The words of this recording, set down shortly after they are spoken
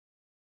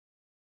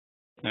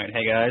Alright,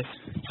 hey guys,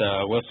 it's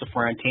Wilson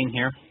 419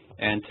 here,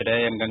 and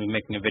today I'm going to be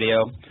making a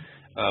video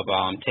of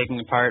taking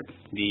apart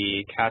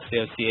the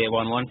Casio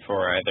C811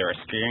 for either a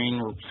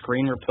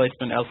screen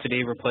replacement,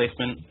 LCD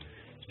replacement,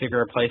 speaker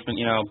replacement,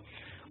 you know,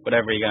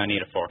 whatever you're going to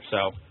need it for.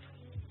 So,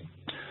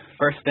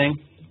 first thing,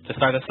 to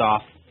start this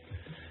off,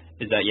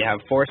 is that you have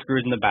 4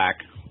 screws in the back,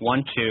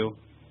 1, 2,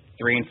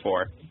 3, and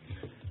 4,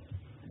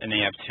 and then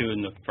you have 2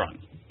 in the front.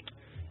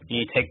 You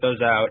need to take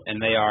those out,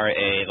 and they are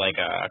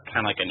kind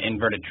of like an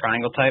inverted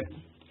triangle type.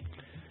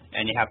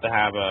 And you have to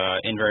have a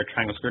inverted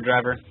triangle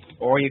screwdriver,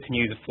 or you can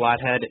use a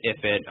flathead if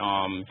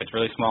it's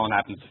really small and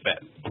happens to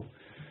fit.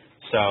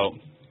 So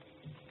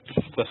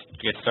let's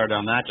get started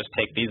on that. Just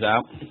take these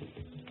out.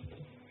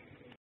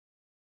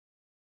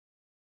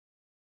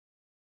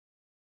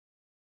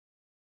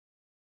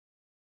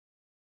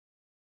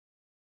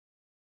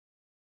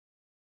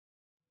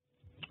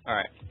 All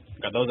right,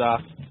 got those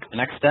off. The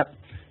next step,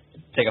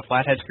 take a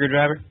flathead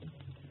screwdriver,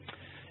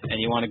 and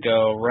you want to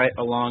go right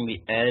along the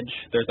edge.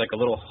 There's like a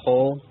little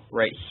hole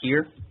right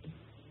here.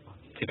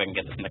 See if I can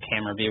get this in the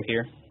camera view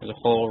here. There's a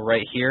hole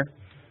right here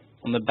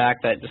on the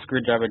back that the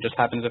screwdriver just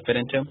happens to fit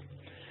into.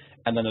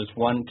 And then there's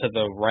one to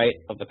the right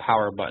of the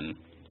power button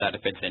that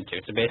it fits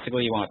into. So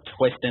basically you want to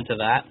twist into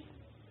that.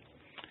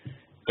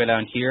 Go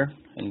down here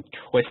and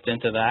twist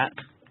into that.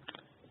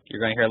 You're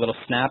going to hear a little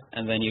snap,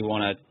 and then you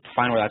want to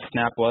find where that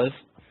snap was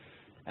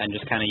and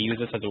just kind of use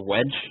this as a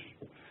wedge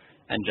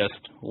and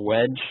just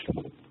wedge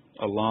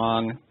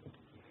along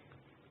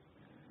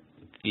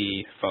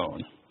the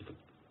phone.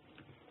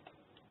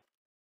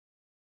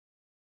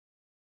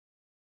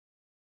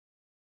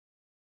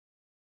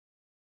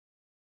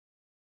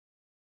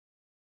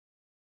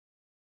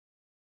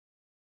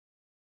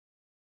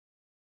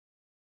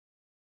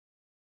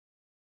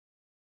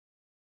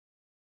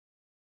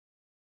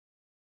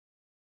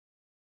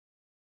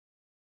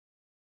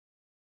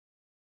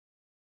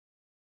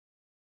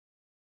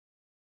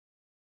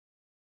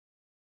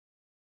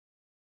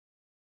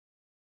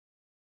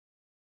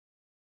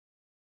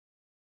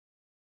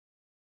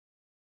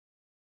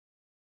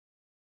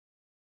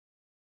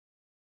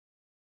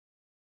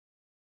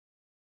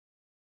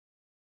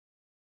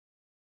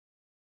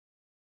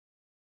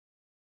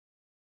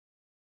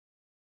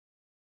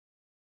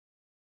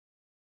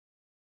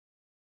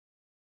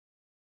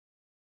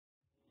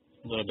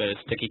 A little bit of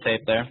sticky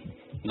tape there,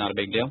 not a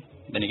big deal.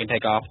 Then you can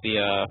take off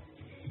this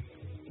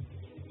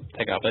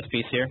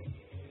piece here.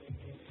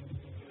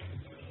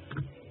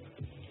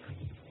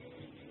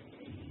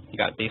 You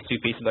got these 2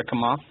 pieces that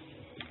come off,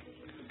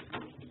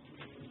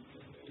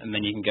 and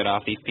then you can get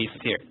off these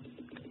pieces here.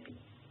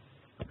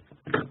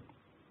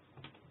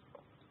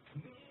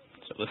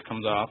 So this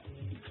comes off.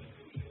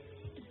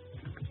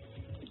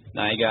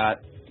 Now you got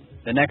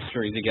the next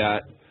screws. You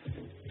got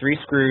 3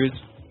 screws,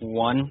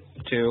 1,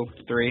 2,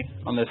 3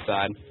 on this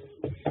side,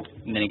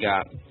 and then you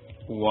got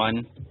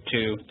 1,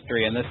 2,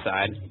 3 on this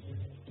side,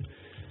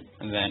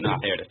 and then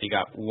there it is. You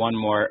got 1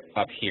 more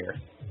up here,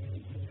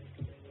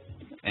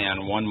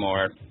 and 1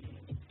 more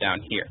down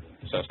here.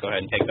 So let's go ahead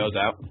and take those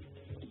out.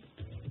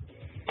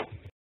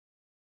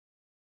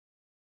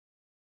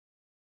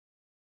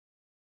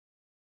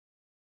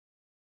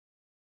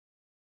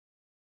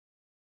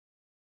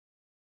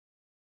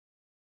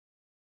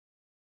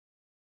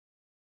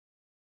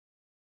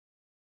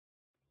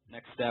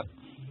 Next step,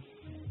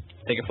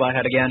 take a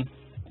flathead again,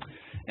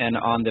 and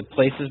on the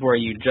places where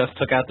you just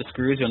took out the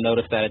screws, you'll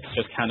notice that it's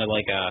just kind of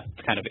like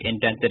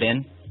indented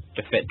in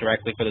to fit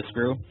directly for the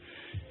screw.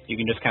 You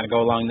can just kind of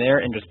go along there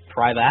and just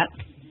pry that.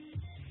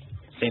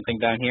 Same thing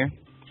down here,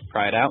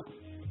 pry it out,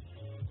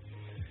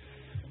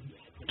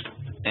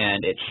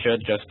 and it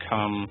should just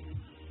come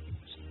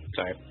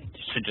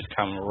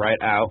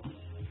right out.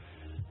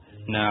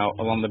 Now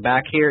along the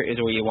back here is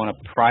where you want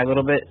to pry a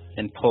little bit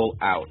and pull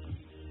out.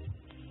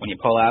 When you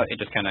pull out, it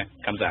just kind of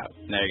comes out.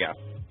 And there you go.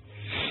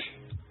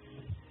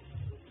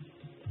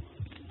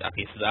 That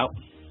piece is out.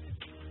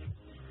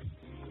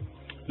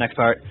 Next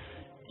part,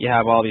 you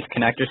have all these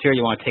connectors here.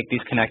 You want to take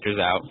these connectors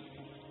out.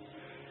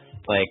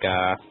 Like,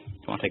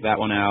 you want to take that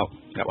one out.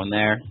 You got one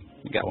there.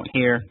 You got one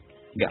here.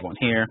 You got one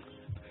here.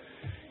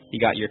 You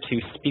got your 2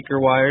 speaker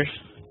wires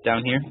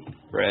down here,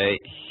 right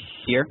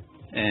here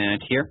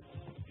and here.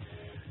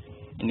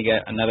 And you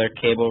got another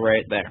cable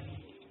right there.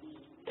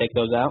 Take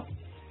those out.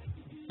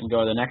 And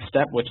go to the next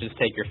step, which is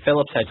take your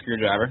Phillips head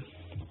screwdriver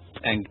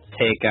and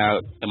take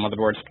out the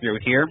motherboard screw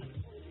here,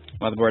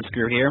 motherboard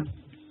screw here,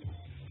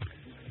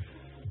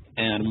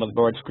 and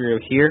motherboard screw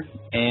here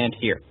and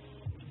here.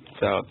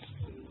 So let's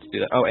do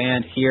that. Oh,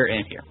 and here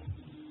and here.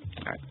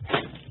 All right.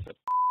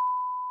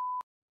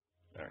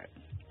 All right.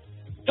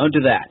 Don't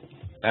do that.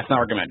 That's not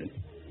recommended.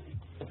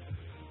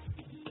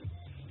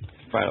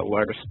 If I had a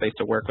larger space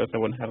to work with, I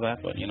wouldn't have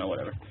that, but you know,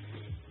 whatever.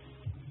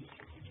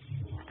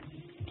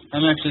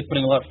 I'm actually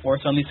putting a lot of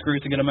force on these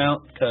screws to get them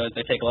out because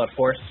they take a lot of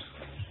force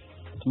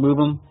to move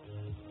them.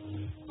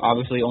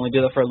 Obviously, only do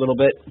that for a little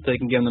bit so you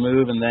can get them to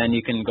move, and then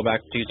you can go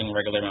back to using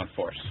regular amount of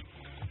force.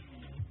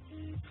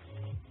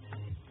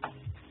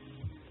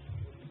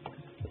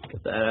 Let's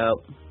get that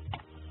out.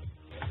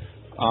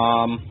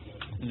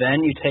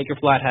 Then you take your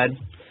flathead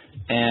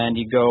and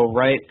you go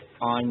right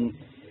on,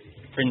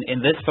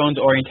 in this phone's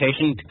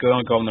orientation, to go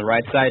on the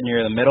right side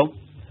near the middle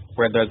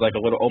where there's like a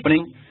little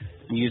opening,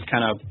 and you just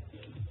kind of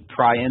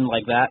pry in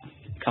like that,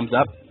 comes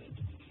up,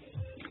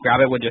 grab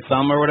it with your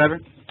thumb or whatever,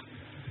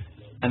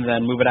 and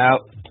then move it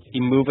out.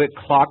 You move it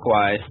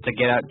clockwise to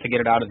get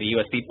it out of the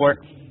USB port.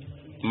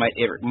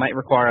 It might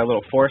require a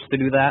little force to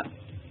do that,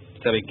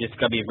 so you just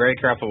gotta be very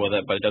careful with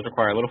it, but it does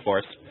require a little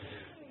force.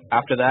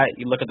 After that,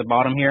 you look at the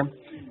bottom here,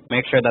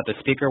 make sure that the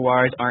speaker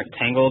wires aren't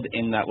tangled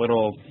in that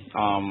little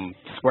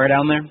square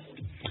down there,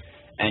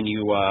 and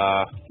you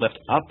lift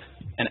up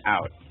and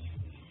out,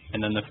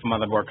 and then the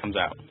motherboard comes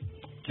out.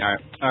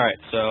 All right.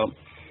 So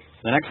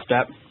the next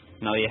step,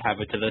 now that you have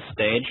it to this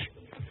stage,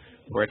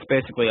 where it's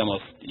basically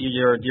almost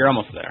you're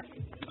almost there.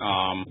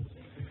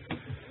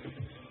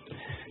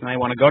 Now you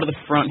want to go to the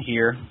front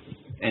here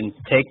and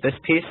take this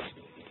piece,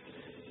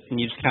 and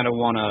you just kind of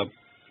want to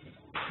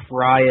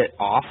pry it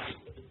off.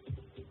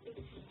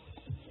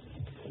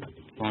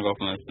 I want to go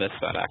from this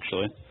side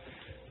actually,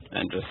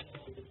 and just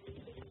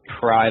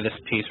pry this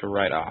piece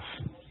right off.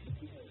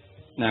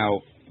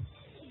 Now,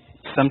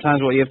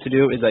 sometimes what you have to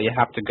do is that you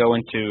have to go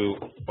into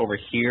over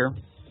here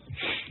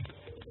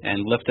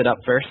and lift it up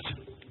first,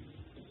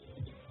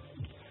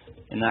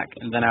 and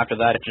then after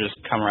that it just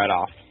come right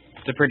off.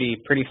 It's a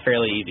pretty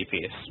fairly easy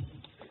piece.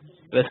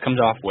 This comes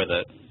off with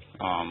it.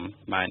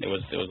 Mine it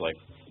was like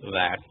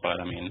that, but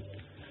I mean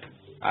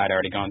I'd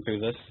already gone through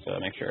this to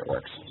make sure it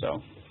works.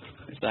 So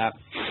there's that.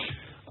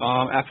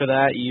 After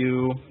that,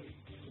 you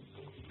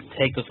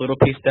take this little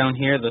piece down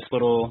here, this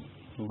little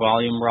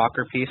volume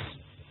rocker piece,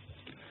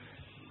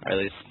 or at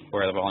least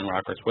where the volume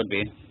rockers would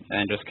be,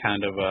 and just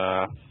kind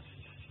of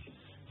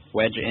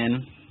wedge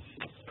in,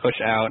 push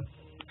out,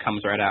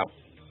 comes right out.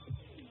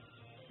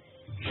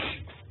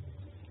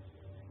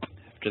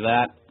 After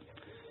that,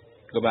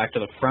 go back to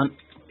the front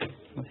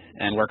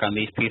and work on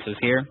these pieces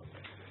here.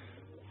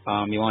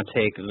 You want to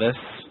take this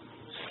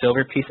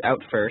silver piece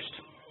out first.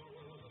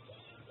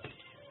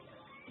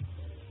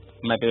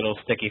 It might be a little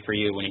sticky for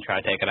you when you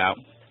try to take it out.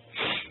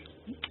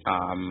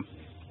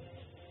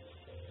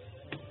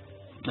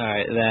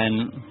 Alright,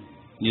 then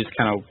you just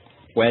kind of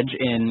wedge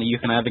in. You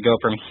can either go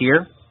from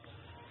here,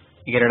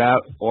 you get it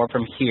out, or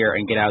from here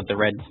and get out the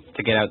red,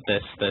 to get out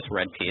this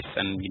red piece.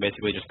 And you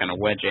basically just kind of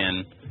wedge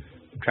in,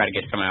 try to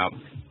get it to come out,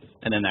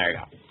 and then there you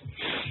go.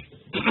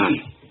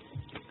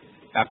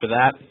 After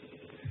that,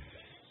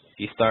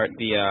 you start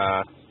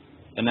the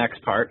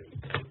next part.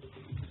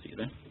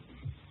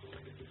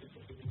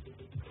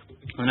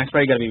 The next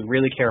part, you got to be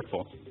really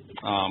careful.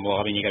 Well,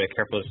 I mean, you got to be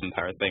careful with this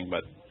entire thing,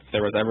 but if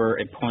there was ever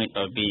a point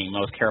of being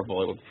most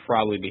careful, it would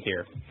probably be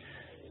here.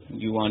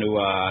 You want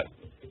to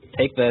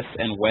take this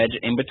and wedge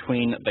in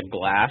between the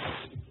glass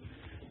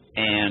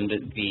and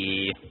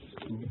the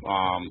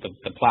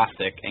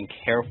plastic, and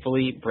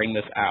carefully bring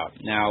this out.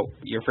 Now,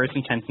 your first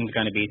intention is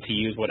going to be to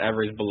use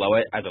whatever is below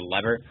it as a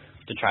lever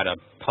to try to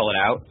pull it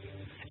out,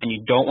 and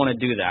you don't want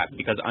to do that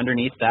because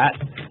underneath that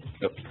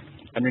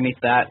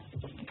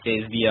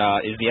is the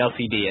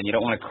LCD, and you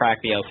don't want to crack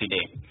the LCD.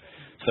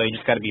 So you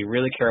just got to be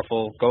really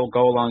careful. Go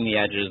along the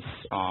edges.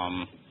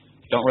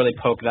 Don't really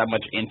poke that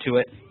much into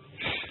it,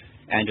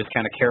 and just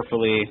kind of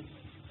carefully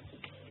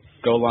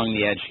go along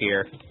the edge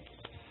here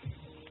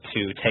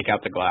to take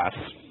out the glass.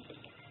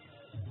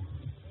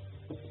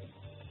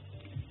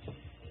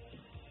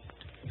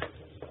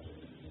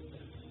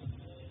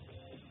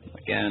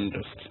 Again,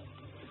 just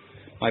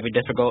might be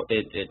difficult.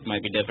 It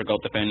might be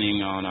difficult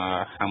depending on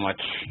how much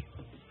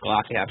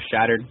glass you have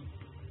shattered,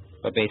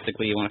 but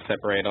basically you want to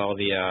separate all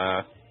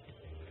the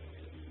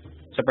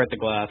separate the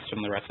glass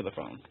from the rest of the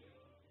phone.